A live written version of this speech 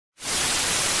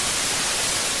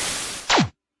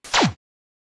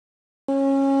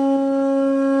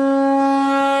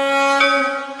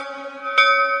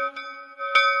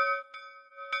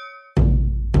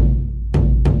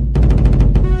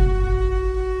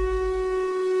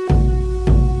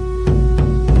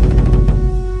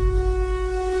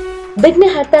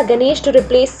Vighnaharta Ganesh to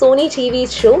replace Sony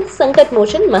TV's show Sankat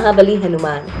Mochan Mahabali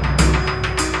Hanuman.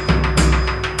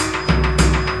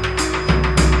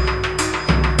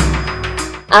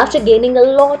 After gaining a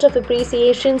lot of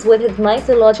appreciations with his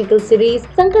mythological series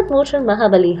Sankat Mochan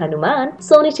Mahabali Hanuman,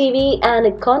 Sony TV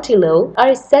and Contiloe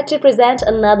are set to present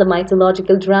another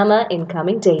mythological drama in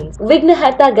coming days.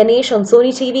 Vighnaharta Ganesh on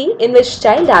Sony TV, in which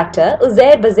child actor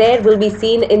Uzair Basar will be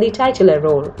seen in the titular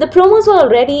role. The promos were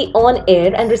already on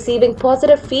air and receiving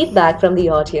positive feedback from the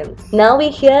audience. Now we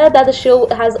hear that the show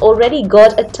has already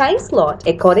got a time slot.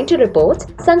 According to reports,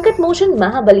 Sankat Mochan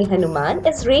Mahabali Hanuman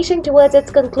is racing towards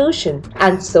its conclusion,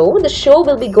 and so the show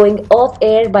will be going off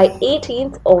air by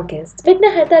 18th August.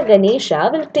 Vighnaharta Ganesha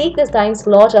will take the time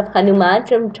slot of Hanuman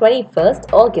from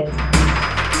 21st August.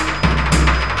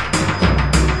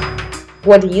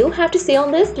 What do you have to say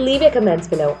on this? Leave your comments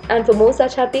below. And for more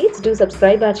such updates, do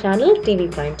subscribe our channel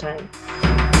TV Prime Time.